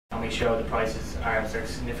show the prices are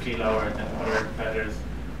significantly lower than other competitors,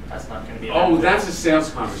 that's not going to be. Oh, that's a sales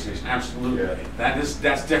conversation. Absolutely. Yeah.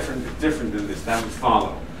 That's different than this. That would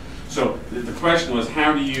follow. So the question was,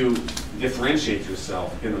 how do you differentiate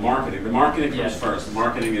yourself in the marketing? The marketing comes first. The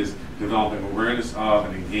marketing is developing awareness of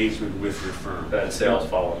and engagement with your firm. Then sales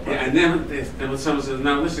follows. Yeah, and then when someone says,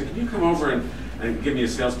 "Now listen, can you come over and give me a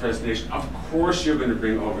sales presentation?" Of course, you're going to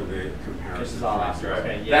bring over the comparison. This is all after.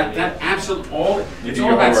 Okay. That absolutely all. It's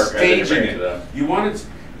all about staging it. You want it.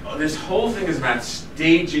 This whole thing is about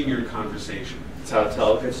staging your conversation. It's how to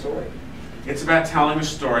tell a good story. It's about telling a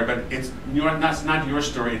story, but it's not your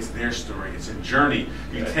story, it's their story. It's a journey.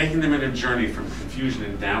 You're taking them in a journey from confusion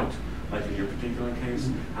and doubt, like in your particular case,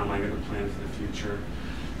 how am I going to plan for the future,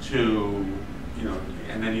 to,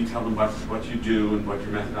 and then you tell them what you do and what your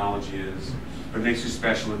methodology is, what makes you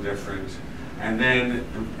special and different, and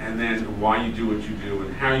then why you do what you do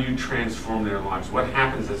and how you transform their lives, what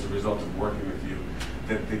happens as a result of working with you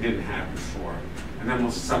that they didn't have before. And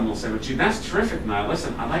then some will say, "Well, gee, that's terrific, Niall.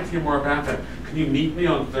 Listen, I'd like to hear more about that. Can you meet me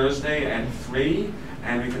on Thursday at 3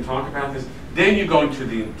 and we can talk about this?" Then you go into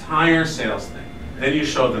the entire sales thing. Then you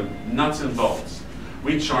show them nuts and bolts.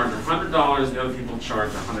 We charge $100, the other people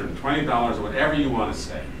charge $120, or whatever you want to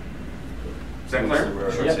say. Is that clear?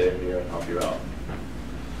 We're help you out.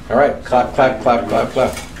 All right, clap, clap, clap, clap,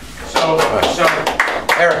 clap. So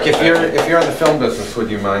Eric, if you're in the film business,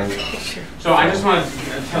 would you mind? So I just want to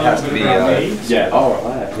tell you a bit about me. Yeah.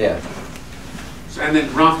 Oh, yeah. So, and then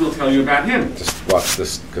Raphi will tell you about him. Just watch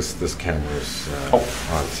this because this camera's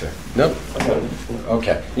on too. Nope.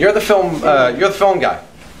 Okay. You're the film guy.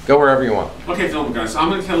 Go wherever you want. Okay, film guys. So I'm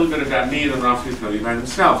going to tell you a bit about me, and then Raphi will tell you about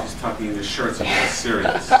himself. He's tucking in his shirts and he's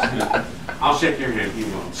serious. I'll shake your hand. He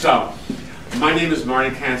won't. So, my name is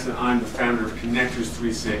Marty Katz, and I'm the founder of Connectors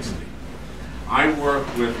 360. I work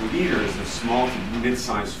with leaders of small to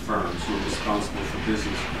mid-sized firms who are responsible for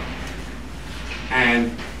business growth.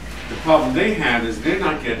 And the problem they have is they're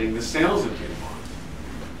not getting the sales that they want.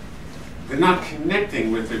 They're not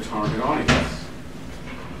connecting with their target audience.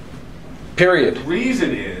 Period. The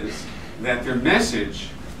reason is that their message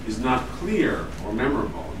is not clear or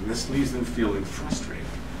memorable, and this leaves them feeling frustrated.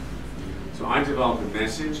 So I develop a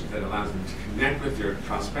message that allows them to connect with their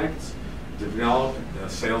prospects, develop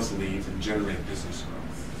sales leads, and generate business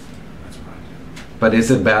growth. That's what I do. But is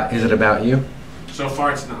it about you? So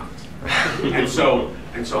far, it's not. and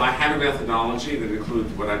so I have a methodology that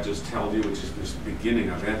includes what I just told you, which is this beginning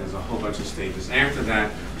of it. There's a whole bunch of stages after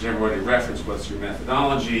that, which I've already referenced. What's your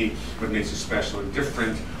methodology? What makes you special and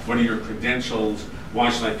different? What are your credentials? Why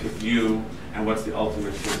should I pick you? And what's the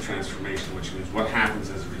ultimate transformation, which means what happens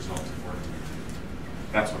as a result of working with you.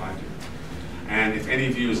 That's what I do. And if any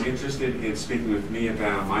of you is interested in speaking with me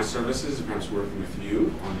about my services, and perhaps working with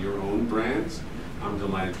you on your own brands, I'm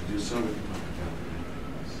delighted to do so. We can talk about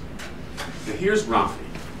that. So here's Raphi.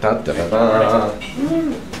 Da, da, da,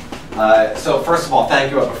 da. So first of all,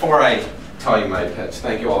 thank you. Before I tell you my pitch,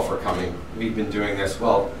 thank you all for coming. We've been doing this,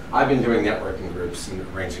 well, I've been doing networking groups and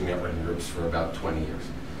arranging networking groups for about 20 years.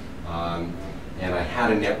 And I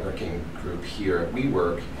had a networking group here at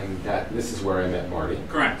WeWork, and this is where I met Marty.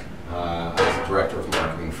 Correct. I was a director of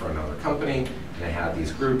marketing for another company, and I had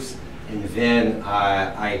these groups. And then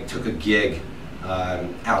I took a gig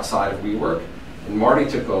outside of WeWork, and Marty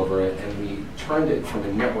took over it, and we turned it from a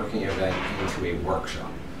networking event into a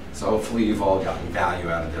workshop. So hopefully you've all gotten value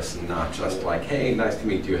out of this, and not just like, hey, nice to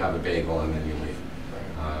meet you, have a bagel, and then you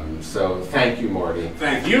leave. So thank you, Marty.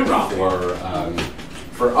 Thank you, Raphi.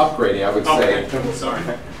 For upgrading, I would say. Okay. Sorry.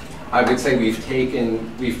 I would say we've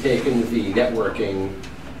taken the networking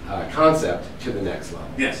concept to the next level.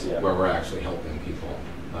 Yes. Where we're actually helping people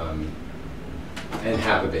and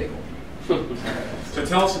have a bagel. So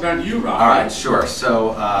tell us about you, Raphi. All right, sure.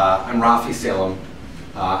 So I'm Raphi Salem.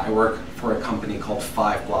 I work for a company called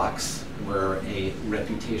 5 Blocks. We're a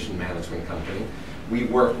reputation management company. We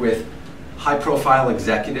work with high-profile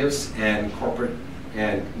executives and corporate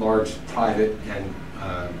and large private and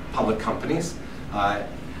public companies.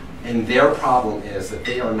 And their problem is that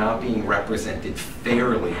they are not being represented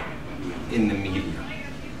fairly in the media.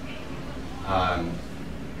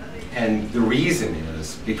 And the reason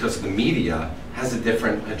is because the media has a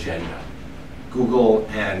different agenda. Google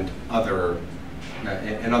and other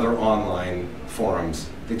online forums,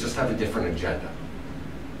 they just have a different agenda.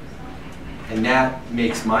 And that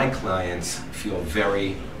makes my clients feel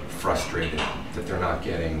very frustrated that they're not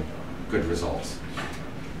getting good results,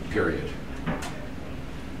 period.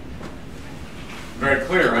 Very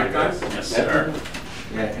clear, right, guys? Yes, sir.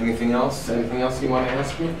 Yeah, anything else? Anything else you want to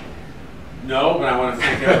ask me? No, but I want to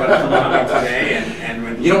thank everybody for coming today. And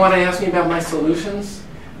when you don't want to ask me about my solutions?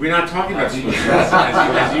 We're not talking about smoothies,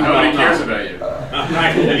 as you Nobody well cares know. about you.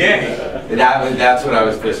 Right, yay. That's what I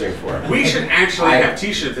was fishing for. We should actually have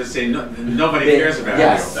T-shirts that say nobody cares about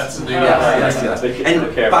yes. you. That's the new Yes.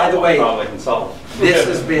 And by the way, Probably can solve. this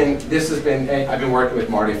has been, I've been working with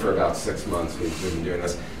Marty for about 6 months. We've been doing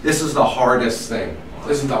this. This is the hardest thing.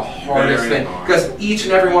 This is the hardest Very thing. hard. Because each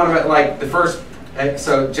and every one of it, like the first,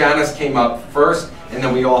 so Janice came up first, and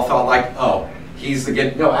then we all thought like, oh, he's the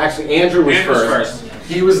guinea, no, actually Andrew was Andrew's first.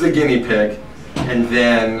 He was the guinea pig, and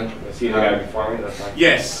then, Was he the guy before me? That's like,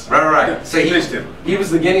 Yes. right. So Missed him. he was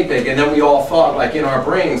the guinea pig, and then we all thought like in our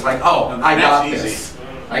brains like, oh, I got That's this.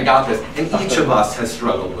 I got this. And each of us has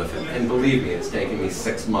struggled with it. And believe me, it's taken me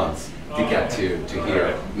 6 months to get to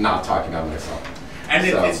here, not talking about myself. And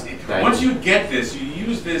So, once thank you get this, you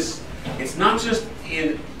use this, it's not just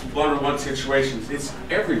in one-on-one situations, it's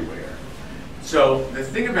everywhere. So the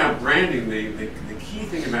thing about branding, the key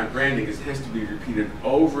thing about branding is it has to be repeated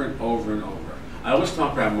over and over and over. I always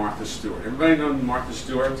talk about Martha Stewart. Everybody know Martha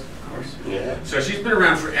Stewart? of course. Yeah. So she's been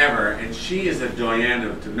around forever, and she is a doyenne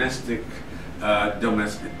of domestic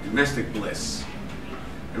bliss.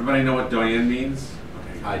 Everybody know what doyenne means?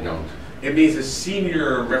 Okay. I don't. It means a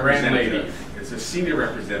senior lady. representative. It's a senior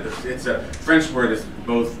representative. It's a French word. It's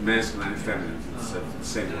both masculine and feminine. It's the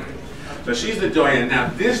same way. So she's the doyenne.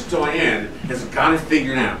 Now this doyenne has got it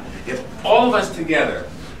figured out. If all of us together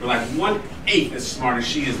were like 1/8 as smart as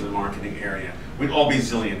she is in the marketing area, we'd all be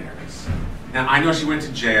zillionaires. Now I know she went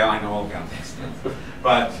to jail. I know all about that stuff.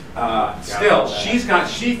 But still,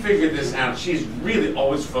 she figured this out. She's really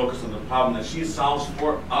always focused on the problem that she solves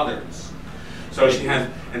for others. So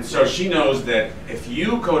so she knows that if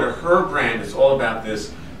you go to her brand, it's all about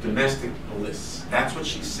this domestic bliss. That's what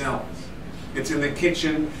she sells. It's in the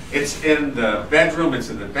kitchen, it's in the bedroom, it's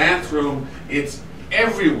in the bathroom, it's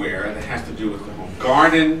everywhere that has to do with the home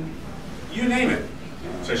garden, you name it.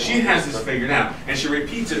 So she has this figured out, and she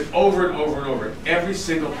repeats it over and over and over. Every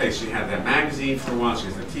single place. She had that magazine for a while, she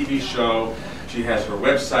has a TV show, she has her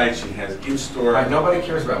website, she has in-store. Right, nobody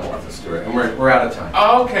cares about Martha Stewart, and we're out of time.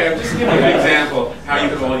 Oh, okay, I'm just giving you an example how you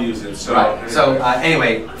can all use it. So, Right. So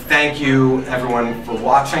anyway, thank you everyone for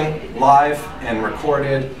watching live and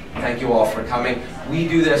recorded. Thank you all for coming. We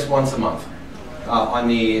do this once a month on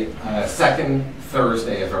the second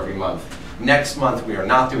Thursday of every month. Next month we are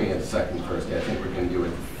not doing it the second Thursday. I think we're going to do it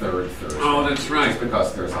the third Thursday. Oh, that's right. Just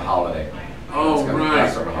because there's a holiday. Oh, right.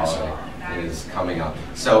 Passover holiday is coming up.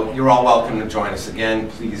 So you're all welcome to join us again.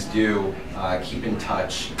 Please do keep in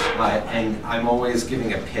touch. And I'm always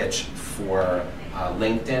giving a pitch for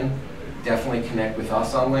LinkedIn. Definitely connect with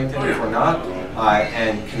us on LinkedIn if we're not,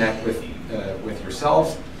 and connect with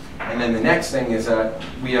yourselves. And then the next thing is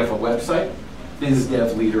we have a website,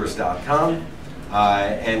 BizDevLeaders.com,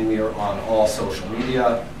 and we are on all social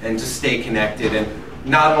media. And just stay connected. And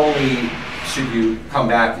not only should you come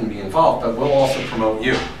back and be involved, but we'll also promote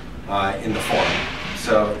you in the forum.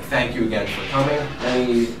 So thank you again for coming.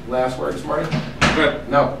 Any last words, Marty? Good.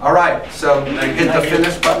 No. All right. So hit the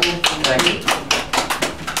finish button. Thank you.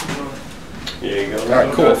 There you go. All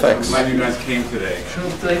right. Cool. Thanks. I'm glad you guys came today.